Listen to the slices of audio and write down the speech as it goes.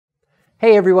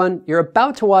Hey everyone, you're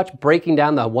about to watch Breaking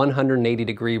Down the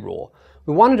 180-Degree Rule.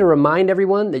 We wanted to remind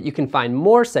everyone that you can find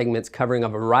more segments covering a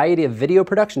variety of video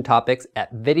production topics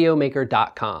at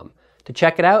Videomaker.com. To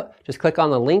check it out, just click on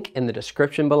the link in the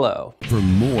description below. For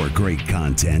more great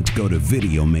content, go to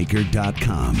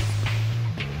Videomaker.com.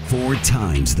 4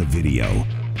 times the video.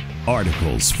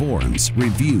 Articles, forums,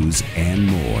 reviews, and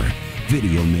more.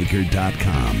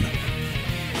 Videomaker.com.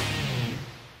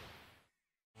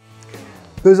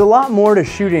 There's a lot more to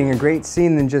shooting a great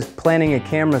scene than just planting a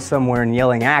camera somewhere and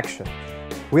yelling action.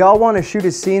 We all want to shoot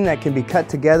a scene that can be cut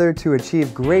together to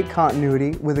achieve great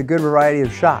continuity with a good variety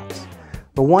of shots.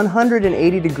 The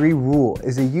 180-degree rule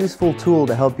is a useful tool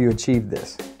to help you achieve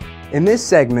this. In this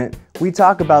segment, we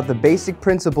talk about the basic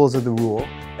principles of the rule,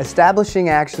 establishing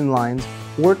action lines,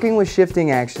 working with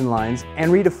shifting action lines,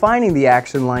 and redefining the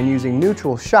action line using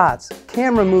neutral shots,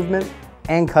 camera movement,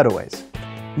 and cutaways.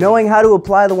 Knowing how to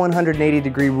apply the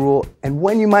 180-degree rule and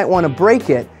when you might want to break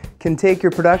it can take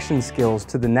your production skills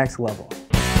to the next level.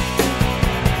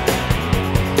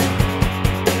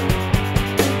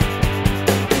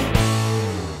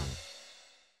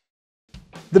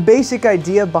 The basic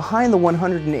idea behind the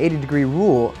 180-degree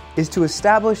rule is to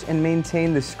establish and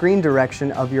maintain the screen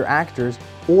direction of your actors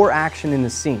or action in the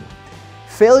scene.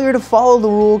 Failure to follow the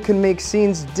rule can make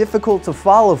scenes difficult to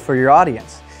follow for your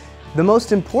audience. The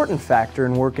most important factor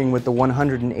in working with the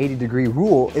 180-degree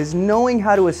rule is knowing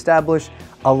how to establish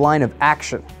a line of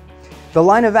action. The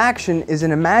line of action is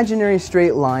an imaginary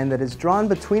straight line that is drawn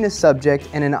between a subject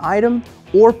and an item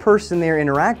or person they are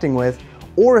interacting with,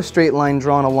 or a straight line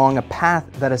drawn along a path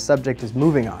that a subject is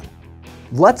moving on.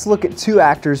 Let's look at 2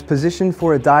 actors positioned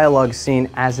for a dialogue scene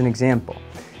as an example.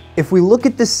 If we look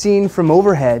at the scene from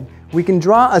overhead, we can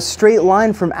draw a straight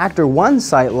line from actor 1's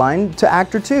sight line to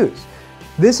actor 2's.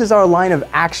 This is our line of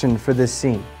action for this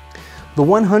scene. The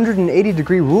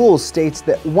 180-degree rule states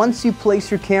that once you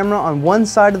place your camera on one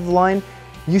side of the line,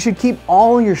 you should keep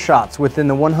all your shots within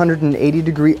the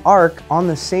 180-degree arc on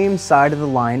the same side of the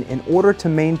line in order to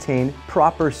maintain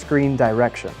proper screen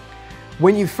direction.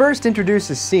 When you first introduce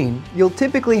a scene, you'll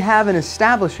typically have an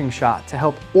establishing shot to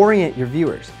help orient your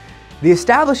viewers. The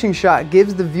establishing shot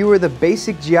gives the viewer the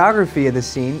basic geography of the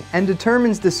scene and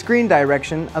determines the screen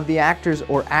direction of the actors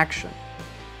or action.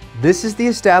 This is the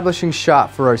establishing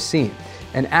shot for our scene,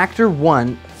 and actor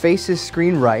 1 faces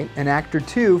screen right and actor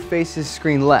 2 faces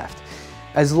screen left.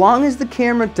 As long as the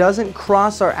camera doesn't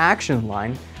cross our action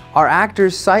line, our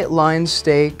actors' sight lines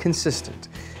stay consistent.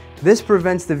 This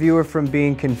prevents the viewer from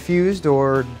being confused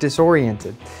or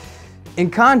disoriented. In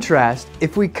contrast,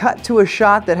 if we cut to a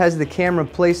shot that has the camera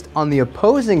placed on the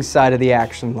opposing side of the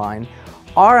action line,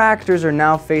 our actors are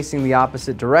now facing the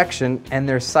opposite direction and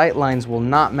their sight lines will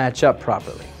not match up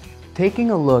properly.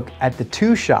 Taking a look at the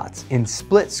 2 shots in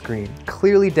split screen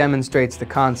clearly demonstrates the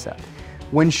concept.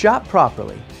 When shot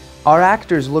properly, our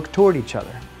actors look toward each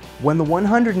other. When the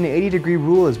 180-degree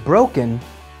rule is broken,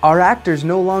 our actors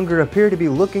no longer appear to be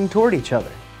looking toward each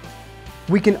other.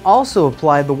 We can also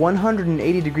apply the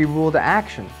 180-degree rule to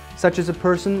action, such as a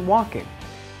person walking.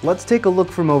 Let's take a look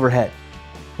from overhead.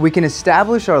 We can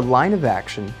establish our line of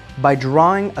action by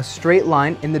drawing a straight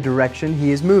line in the direction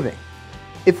he is moving.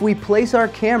 If we place our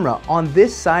camera on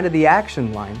this side of the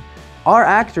action line, our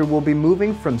actor will be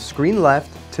moving from screen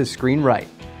left to screen right.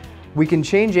 We can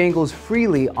change angles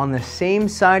freely on the same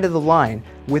side of the line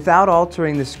without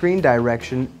altering the screen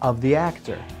direction of the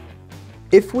actor.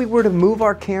 If we were to move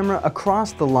our camera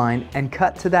across the line and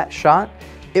cut to that shot,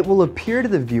 it will appear to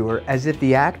the viewer as if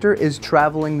the actor is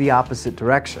traveling the opposite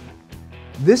direction.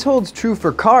 This holds true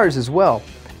for cars as well.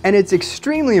 And it's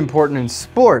extremely important in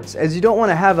sports, as you don't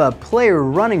want to have a player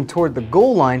running toward the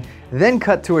goal line, then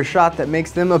cut to a shot that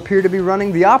makes them appear to be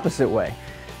running the opposite way.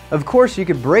 Of course, you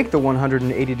could break the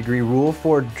 180-degree rule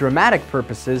for dramatic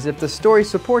purposes if the story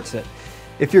supports it.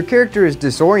 If your character is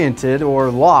disoriented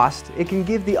or lost, it can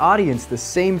give the audience the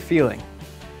same feeling.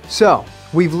 So,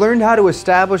 we've learned how to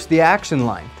establish the action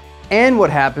line, and what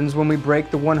happens when we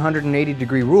break the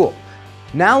 180-degree rule.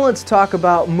 Now let's talk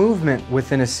about movement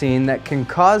within a scene that can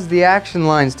cause the action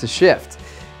lines to shift.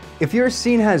 If your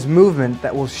scene has movement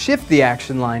that will shift the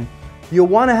action line, you'll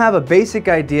want to have a basic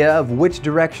idea of which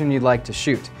direction you'd like to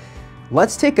shoot.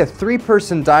 Let's take a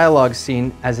 3-person dialogue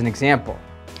scene as an example.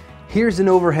 Here's an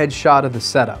overhead shot of the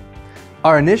setup.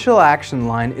 Our initial action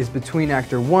line is between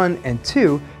actor 1 and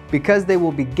 2 because they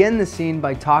will begin the scene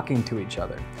by talking to each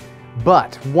other.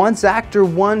 But once actor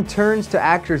 1 turns to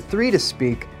actor 3 to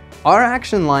speak, our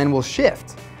action line will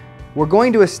shift. We're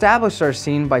going to establish our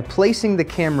scene by placing the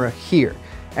camera here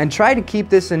and try to keep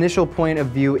this initial point of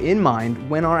view in mind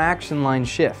when our action line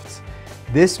shifts.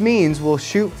 This means we'll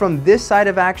shoot from this side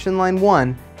of action line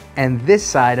 1 and this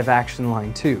side of action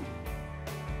line 2.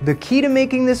 The key to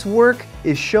making this work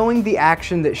is showing the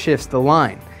action that shifts the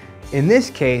line. In this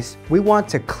case, we want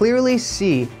to clearly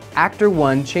see actor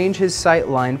 1 change his sight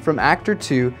line from actor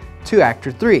 2 to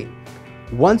actor 3.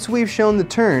 Once we've shown the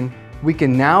turn, we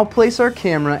can now place our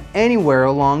camera anywhere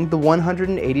along the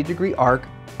 180-degree arc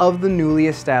of the newly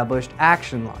established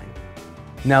action line.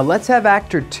 Now let's have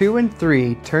actor 2 and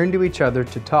 3 turn to each other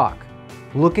to talk.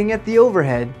 Looking at the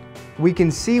overhead, we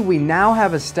can see we now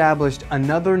have established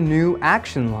another new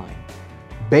action line.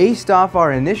 Based off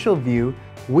our initial view,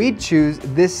 we'd choose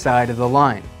this side of the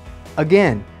line.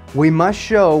 Again, we must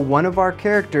show one of our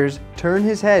characters turn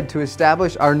his head to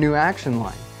establish our new action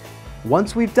line.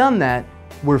 Once we've done that,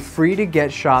 we're free to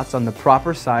get shots on the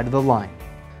proper side of the line.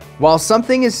 While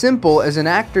something as simple as an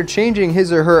actor changing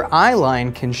his or her eye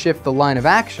line can shift the line of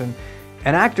action,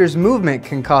 an actor's movement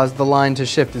can cause the line to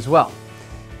shift as well.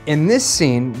 In this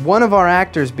scene, one of our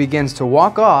actors begins to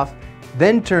walk off,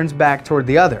 then turns back toward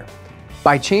the other.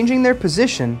 By changing their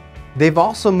position, they've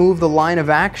also moved the line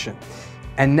of action,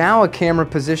 and now a camera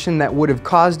position that would have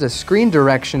caused a screen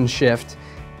direction shift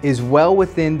is well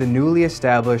within the newly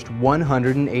established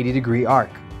 180-degree arc.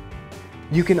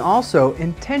 You can also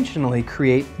intentionally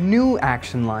create new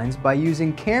action lines by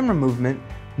using camera movement,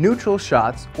 neutral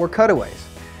shots, or cutaways.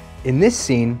 In this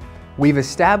scene, we've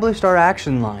established our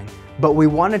action line, but we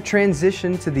want to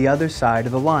transition to the other side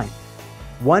of the line.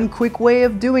 One quick way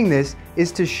of doing this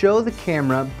is to show the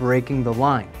camera breaking the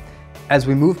line. As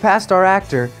we move past our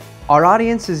actor, our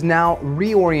audience is now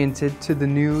reoriented to the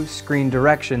new screen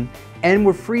direction, and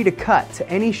we're free to cut to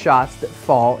any shots that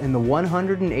fall in the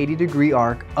 180-degree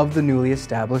arc of the newly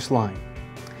established line.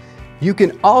 You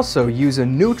can also use a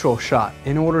neutral shot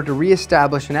in order to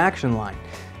re-establish an action line.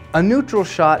 A neutral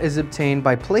shot is obtained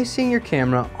by placing your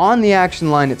camera on the action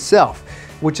line itself,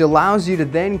 which allows you to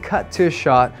then cut to a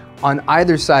shot on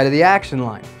either side of the action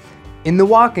line. In the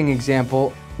walking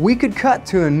example, we could cut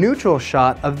to a neutral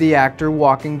shot of the actor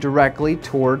walking directly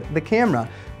toward the camera,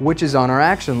 which is on our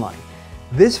action line.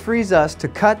 This frees us to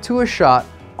cut to a shot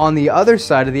on the other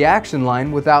side of the action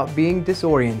line without being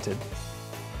disoriented.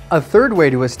 A third way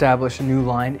to establish a new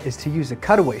line is to use a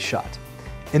cutaway shot.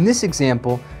 In this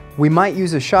example, we might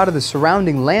use a shot of the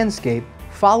surrounding landscape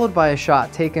followed by a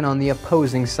shot taken on the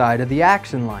opposing side of the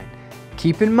action line.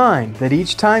 Keep in mind that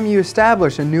each time you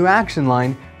establish a new action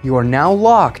line, you are now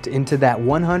locked into that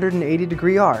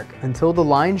 180-degree arc until the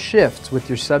line shifts with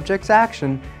your subject's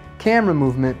action, camera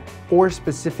movement, or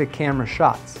specific camera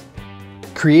shots.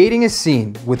 Creating a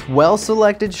scene with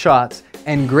well-selected shots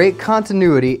and great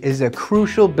continuity is a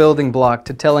crucial building block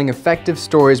to telling effective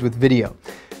stories with video.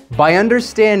 By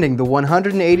understanding the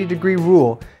 180-degree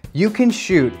rule, you can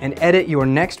shoot and edit your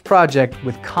next project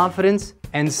with confidence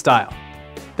and style.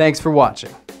 Thanks for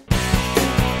watching.